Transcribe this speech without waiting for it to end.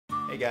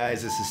Hey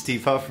guys, this is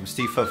Steve Huff from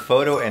Steve Huff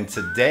Photo, and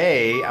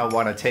today I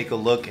want to take a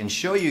look and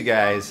show you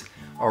guys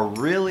a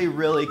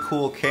really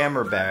cool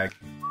camera bag.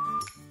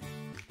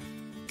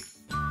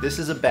 This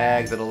is a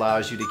bag that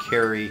allows you to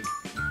carry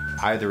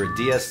either a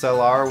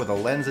DSLR with a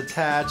lens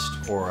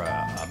attached or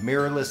a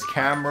mirrorless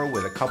camera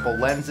with a couple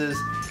lenses.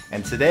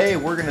 And today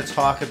we're going to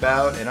talk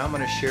about, and I'm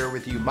going to share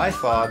with you my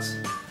thoughts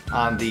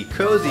on the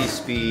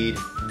COSYPSEED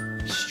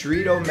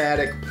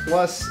Streetomatic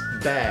Plus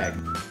bag.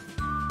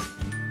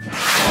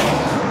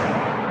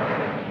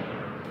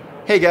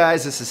 Hey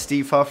guys, this is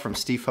Steve Huff from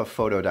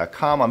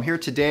SteveHuffPhoto.com. I'm here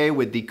today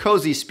with the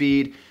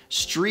COSYPSEED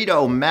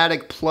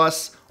Streetomatic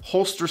Plus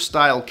holster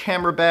style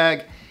camera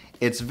bag.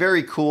 It's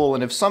very cool,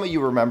 and if some of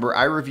you remember,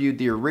 I reviewed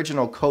the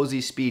original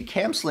COSYPSEED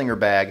cam slinger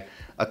bag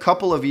a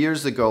couple of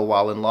years ago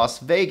while in Las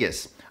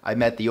Vegas. I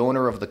met the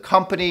owner of the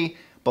company.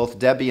 Both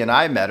Debbie and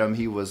I met him.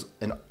 He was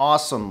an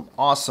awesome,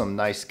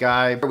 nice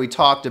guy. We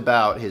talked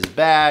about his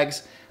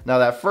bags. Now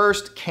that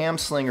first cam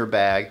slinger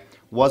bag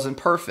wasn't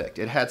perfect.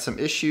 It had some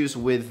issues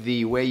with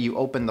the way you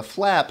open the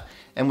flap,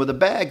 and with a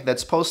bag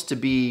that's supposed to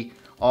be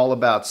all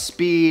about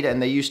speed, and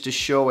they used to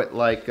show it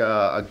like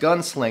a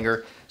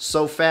gunslinger,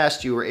 so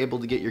fast you were able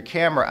to get your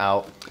camera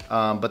out,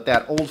 but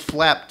that old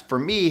flap for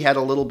me had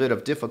a little bit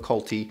of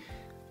difficulty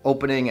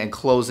opening and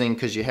closing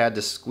because you had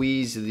to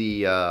squeeze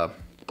the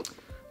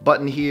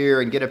button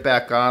here and get it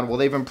back on. Well,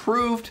 they've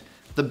improved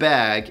the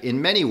bag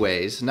in many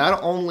ways,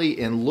 not only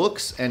in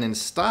looks and in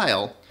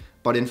style,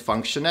 but in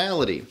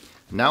functionality.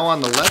 Now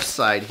on the left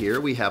side here,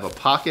 we have a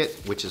pocket,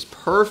 which is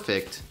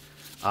perfect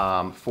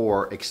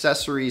for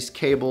accessories,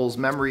 cables,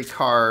 memory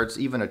cards,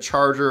 even a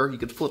charger. You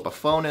could flip a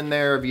phone in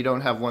there if you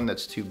don't have one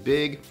that's too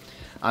big.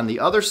 On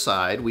the other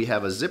side, we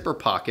have a zipper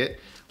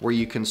pocket where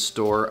you can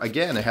store,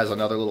 again, it has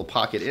another little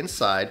pocket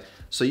inside,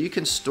 so you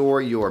can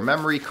store your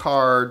memory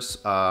cards,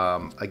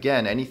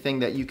 again, anything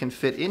that you can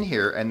fit in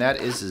here, and that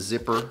is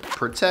zipper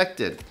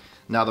protected.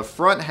 Now the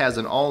front has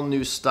an all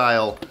new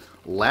style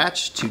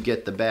latch to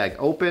get the bag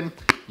open.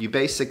 You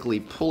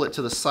basically pull it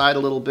to the side a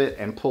little bit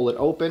and pull it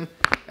open.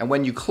 And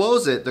when you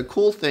close it, the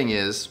cool thing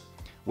is,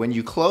 when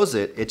you close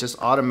it, it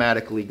just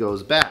automatically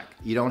goes back.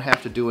 You don't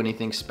have to do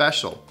anything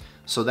special.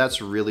 So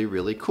that's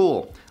really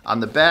cool.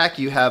 On the back,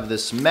 you have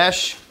this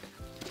mesh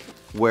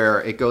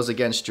where it goes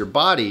against your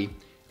body,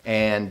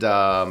 and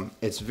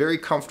it's very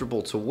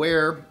comfortable to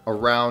wear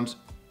around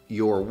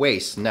your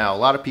waist. Now, a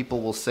lot of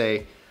people will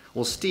say,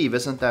 well, Steve,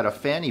 isn't that a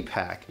fanny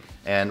pack?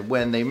 And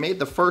when they made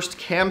the first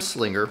cam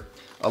slinger,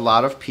 a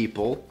lot of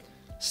people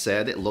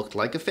said it looked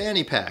like a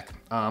fanny pack.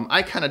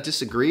 I kind of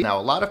disagree. Now,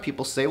 a lot of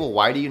people say, well,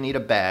 why do you need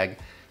a bag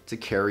to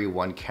carry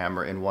one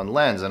camera and one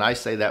lens? And I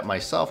say that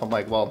myself. I'm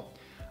like, well,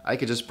 I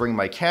could just bring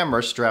my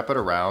camera, strap it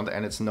around,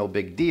 and it's no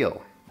big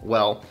deal.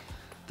 Well,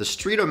 the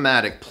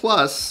Streetomatic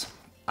Plus,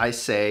 I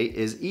say,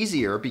 is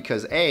easier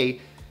because A,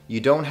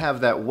 you don't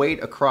have that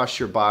weight across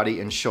your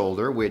body and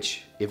shoulder,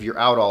 which if you're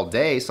out all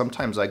day,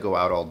 sometimes I go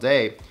out all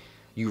day,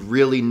 you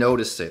really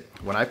notice it.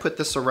 When I put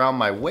this around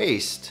my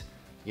waist,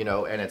 you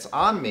know, and it's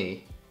on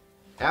me,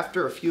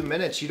 after a few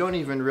minutes, you don't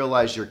even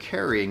realize you're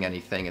carrying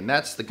anything, and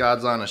that's the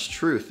God's honest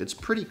truth. It's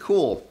pretty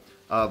cool,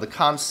 the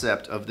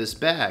concept of this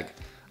bag.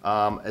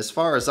 As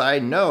far as I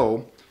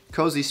know,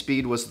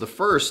 COSYPSEED was the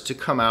first to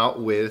come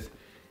out with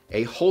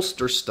a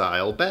holster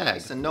style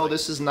bag. And no,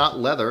 this is not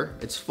leather,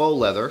 it's faux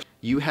leather.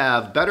 You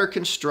have better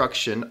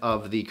construction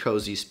of the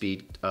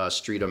COSYPSEED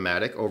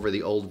Streetomatic over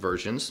the old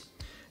versions.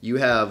 You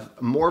have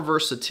more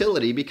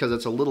versatility because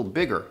it's a little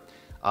bigger.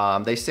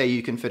 They say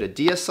you can fit a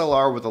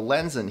DSLR with a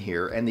lens in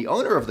here, and the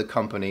owner of the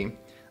company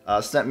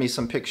sent me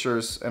some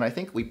pictures, and I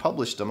think we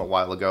published them a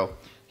while ago.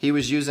 He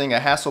was using a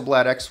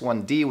Hasselblad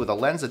X1D with a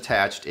lens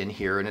attached in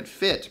here, and it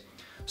fit.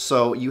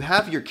 So you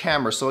have your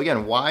camera. So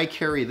again, why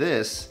carry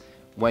this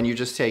when you're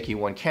just taking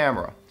one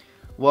camera?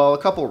 Well,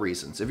 a couple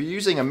reasons. If you're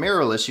using a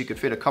mirrorless, you could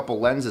fit a couple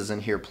lenses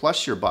in here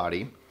plus your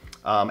body,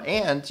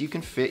 and you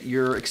can fit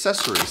your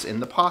accessories in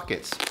the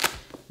pockets.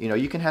 You know,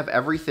 you can have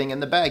everything in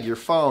the bag, your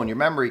phone, your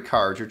memory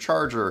card, your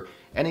charger,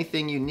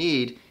 anything you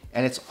need,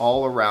 and it's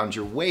all around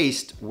your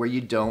waist where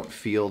you don't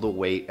feel the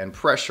weight and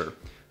pressure.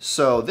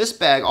 So this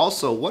bag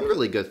also, one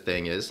really good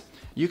thing is,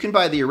 you can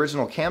buy the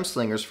original cam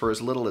slingers for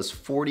as little as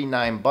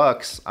 49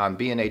 bucks on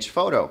B&H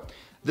Photo.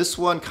 This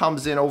one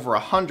comes in over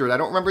 100. I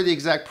don't remember the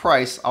exact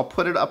price. I'll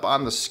put it up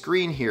on the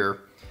screen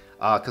here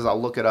because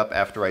I'll look it up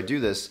after I do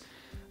this.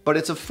 But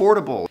it's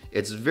affordable.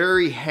 It's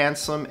very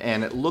handsome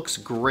and it looks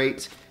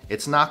great.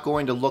 It's not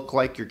going to look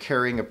like you're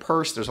carrying a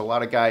purse. There's a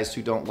lot of guys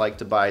who don't like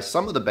to buy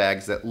some of the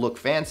bags that look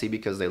fancy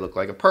because they look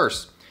like a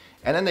purse.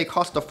 And then they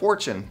cost a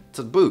fortune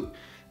to boot.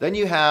 Then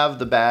you have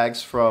the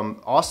bags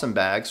from, awesome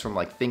bags from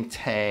like Think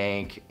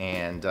Tank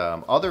and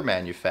other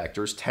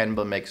manufacturers.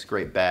 Tenba makes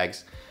great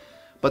bags,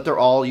 but they're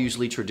all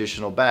usually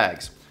traditional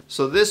bags.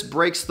 So this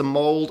breaks the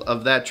mold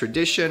of that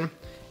tradition,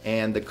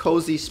 and the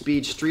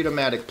COSYPSEED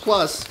Streetomatic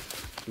Plus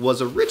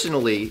was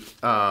originally,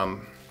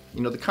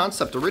 you know, the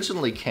concept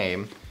originally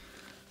came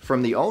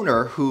from the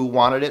owner who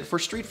wanted it for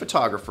street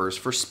photographers,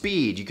 for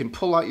speed. You can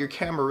pull out your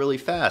camera really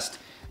fast.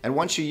 And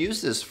once you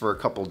use this for a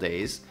couple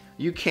days,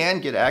 you can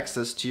get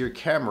access to your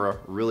camera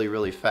really,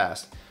 really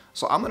fast.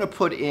 So I'm gonna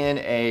put in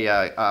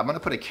I'm gonna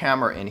put a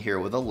camera in here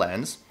with a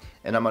lens,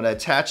 and I'm gonna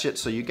attach it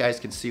so you guys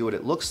can see what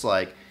it looks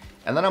like.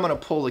 And then I'm gonna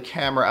pull the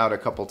camera out a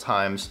couple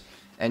times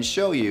and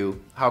show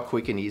you how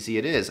quick and easy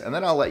it is. And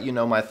then I'll let you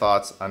know my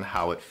thoughts on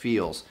how it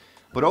feels.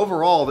 But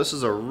overall, this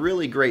is a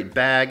really great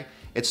bag.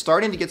 It's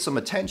starting to get some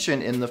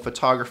attention in the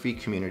photography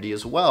community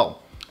as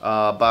well.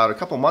 About a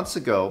couple months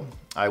ago,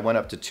 I went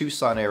up to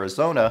Tucson,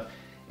 Arizona,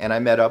 and I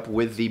met up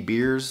with the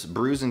Beers,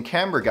 Brews, and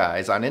Camera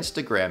guys on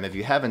Instagram. If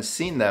you haven't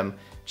seen them,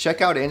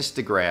 check out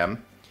Instagram,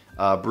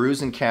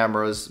 Brews and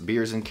Cameras,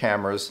 Beers and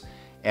Cameras,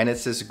 and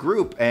it's this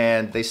group,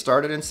 and they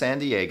started in San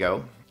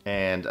Diego,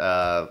 and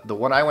the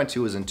one I went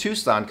to was in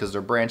Tucson because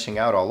they're branching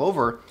out all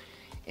over,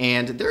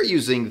 and they're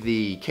using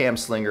the Cam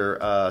Slinger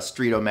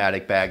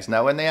Streetomatic bags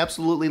now, and they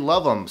absolutely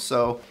love them.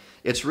 So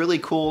it's really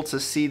cool to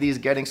see these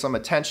getting some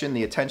attention,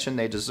 the attention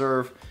they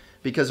deserve,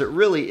 because it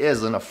really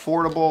is an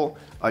affordable,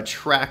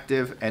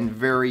 attractive, and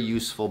very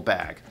useful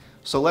bag.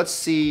 So let's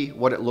see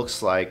what it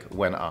looks like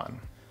when on.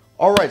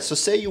 All right, so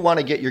say you want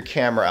to get your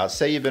camera out.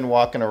 Say you've been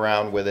walking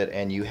around with it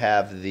and you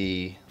have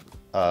the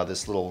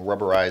this little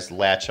rubberized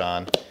latch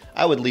on.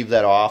 I would leave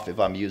that off if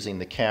I'm using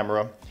the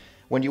camera.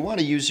 When you want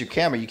to use your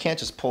camera, you can't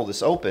just pull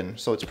this open,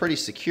 so it's pretty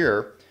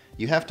secure.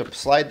 You have to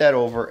slide that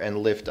over and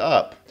lift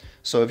up.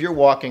 So if you're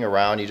walking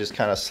around, you just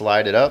kind of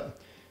slide it up,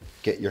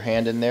 get your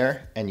hand in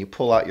there, and you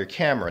pull out your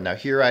camera. Now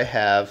here I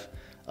have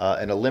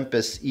an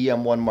Olympus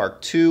EM1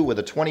 Mark II with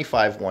a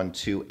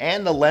 25-1.2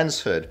 and the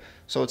lens hood.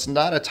 So it's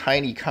not a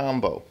tiny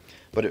combo,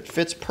 but it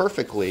fits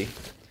perfectly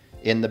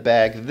in the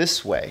bag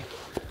this way.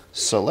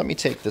 So let me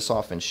take this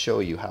off and show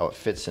you how it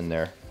fits in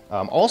there.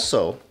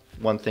 Also,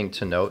 one thing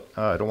to note,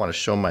 I don't want to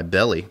show my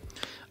belly.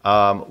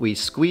 We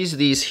squeeze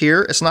these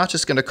here. It's not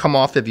just going to come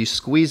off if you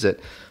squeeze it.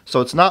 So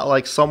it's not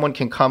like someone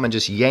can come and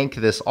just yank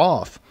this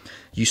off.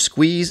 You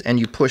squeeze and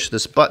you push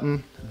this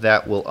button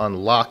that will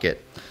unlock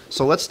it.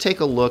 So let's take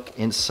a look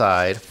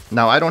inside.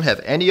 Now I don't have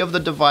any of the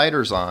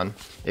dividers on.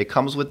 It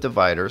comes with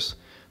dividers,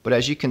 but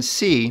as you can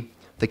see,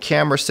 the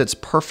camera sits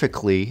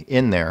perfectly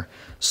in there.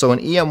 So an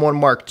EM1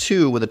 Mark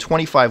II with a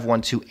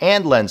 25-1.2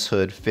 and lens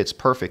hood fits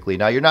perfectly.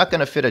 Now you're not going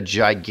to fit a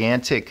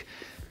gigantic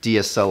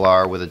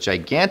DSLR with a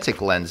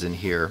gigantic lens in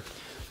here,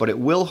 but it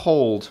will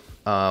hold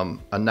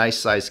a nice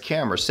sized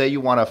camera. Say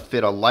you want to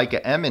fit a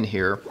Leica M in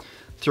here,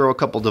 throw a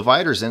couple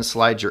dividers in,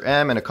 slide your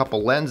M and a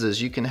couple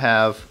lenses, you can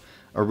have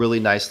a really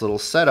nice little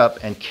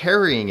setup, and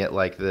carrying it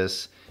like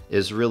this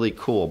is really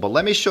cool. But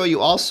let me show you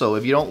also,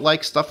 if you don't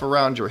like stuff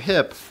around your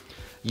hip,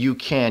 you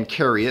can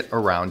carry it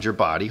around your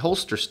body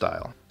holster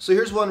style. So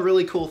here's one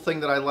really cool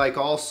thing that I like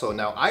also.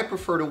 Now I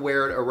prefer to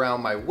wear it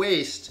around my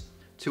waist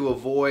to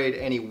avoid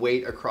any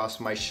weight across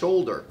my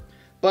shoulder.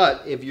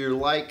 But if you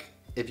like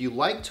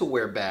to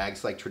wear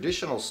bags like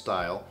traditional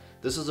style,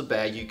 this is a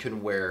bag you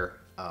can wear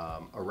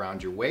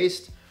around your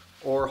waist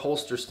or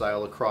holster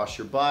style across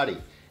your body,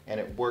 and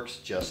it works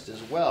just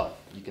as well.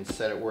 You can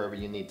set it wherever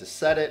you need to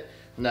set it.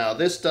 Now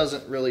this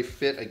doesn't really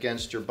fit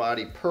against your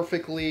body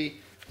perfectly,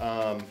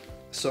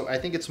 so I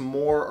think it's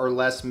more or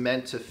less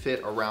meant to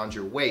fit around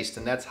your waist,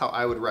 and that's how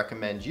I would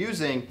recommend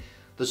using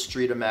the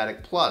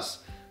Streetomatic Plus.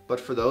 But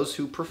for those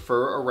who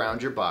prefer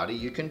around your body,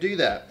 you can do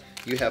that.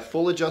 You have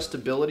full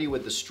adjustability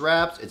with the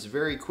straps. It's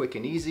very quick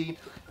and easy.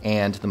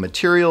 And the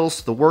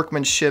materials, the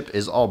workmanship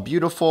is all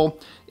beautiful.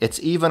 It's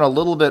even a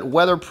little bit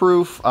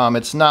weatherproof.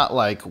 It's not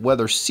like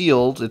weather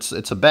sealed,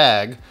 it's a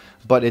bag,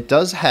 but it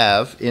does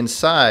have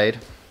inside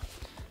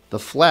the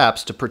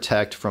flaps to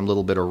protect from a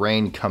little bit of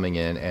rain coming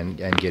in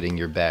and getting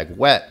your bag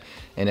wet.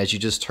 And as you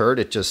just heard,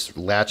 it just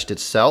latched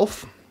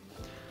itself.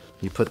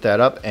 You put that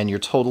up and you're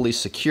totally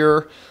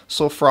secure.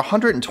 So for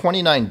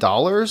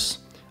 $129,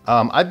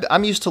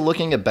 I'm used to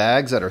looking at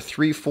bags that are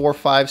 $300, $400,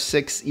 $500,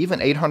 $600, even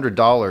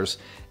 $800,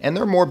 and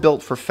they're more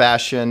built for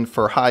fashion,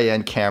 for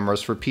high-end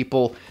cameras, for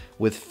people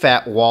with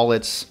fat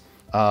wallets,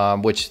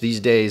 which these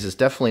days is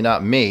definitely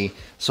not me.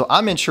 So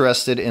I'm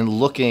interested in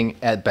looking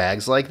at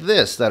bags like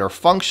this that are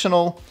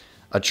functional,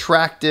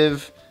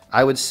 attractive,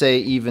 I would say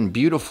even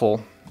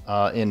beautiful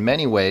in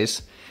many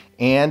ways,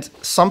 and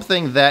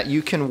something that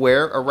you can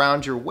wear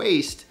around your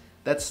waist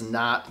that's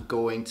not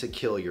going to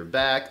kill your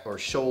back or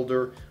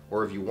shoulder,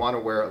 or if you want to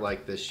wear it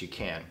like this, you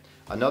can.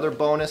 Another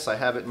bonus, I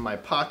have it in my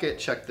pocket.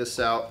 Check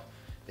this out.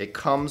 It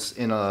comes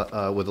in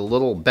with a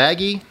little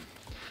baggie,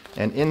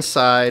 and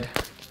inside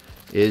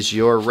is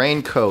your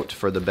raincoat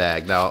for the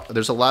bag. Now,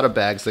 there's a lot of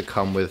bags that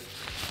come with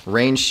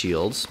rain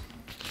shields,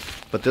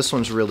 but this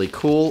one's really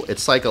cool.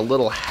 It's like a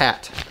little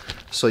hat.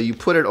 So you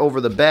put it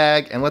over the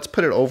bag, and let's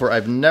put it over.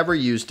 I've never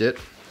used it.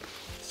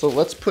 So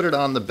let's put it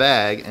on the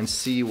bag and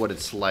see what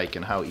it's like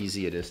and how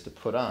easy it is to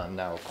put on.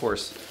 Now, of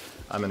course,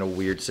 I'm in a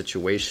weird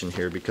situation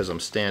here because I'm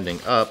standing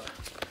up,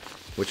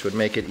 which would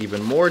make it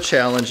even more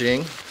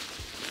challenging.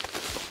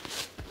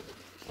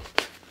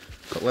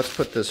 But let's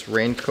put this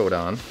raincoat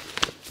on.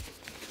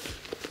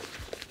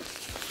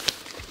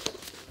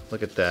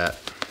 Look at that.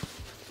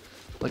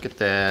 Look at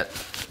that.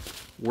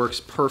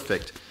 Works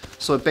perfect.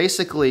 So it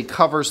basically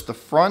covers the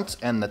front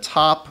and the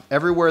top,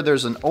 everywhere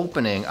there's an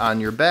opening on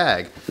your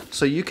bag.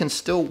 So you can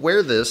still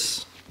wear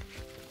this.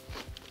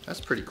 That's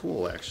pretty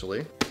cool,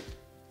 actually.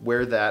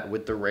 Wear that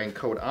with the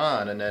raincoat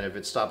on, and then if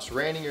it stops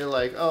raining, you're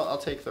like, oh, I'll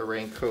take the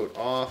raincoat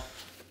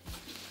off.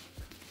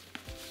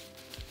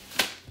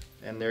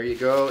 And there you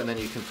go, and then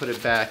you can put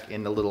it back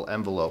in the little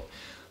envelope.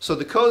 So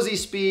the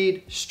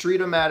COSYPSEED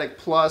Streetomatic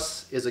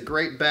Plus is a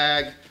great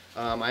bag.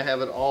 I have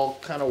it all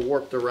kind of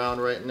warped around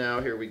right now.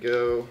 Here we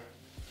go.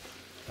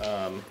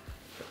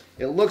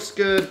 It looks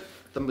good.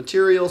 The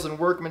materials and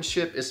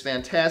workmanship is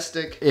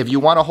fantastic. If you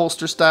want a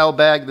holster style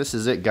bag, this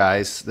is it,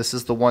 guys. This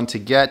is the one to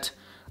get.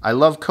 I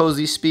love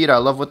COSYPSEED. I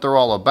love what they're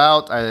all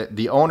about.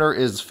 The owner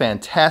is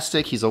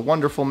fantastic. He's a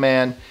wonderful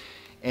man.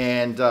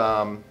 And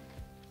I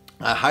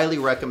highly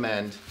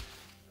recommend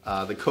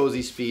the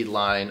COSYPSEED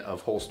line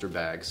of holster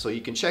bags. So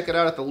you can check it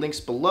out at the links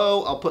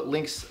below. I'll put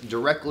links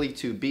directly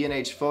to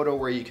B&H Photo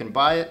where you can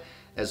buy it,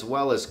 as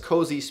well as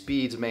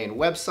COSYPSEED's main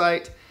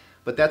website.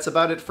 But that's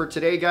about it for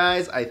today,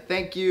 guys. I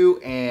thank you,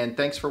 and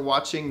thanks for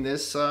watching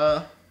this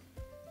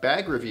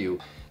bag review.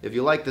 If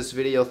you like this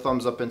video,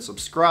 thumbs up and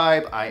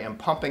subscribe. I am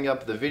pumping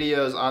up the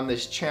videos on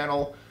this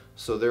channel,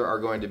 so there are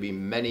going to be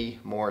many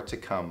more to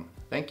come.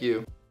 Thank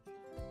you.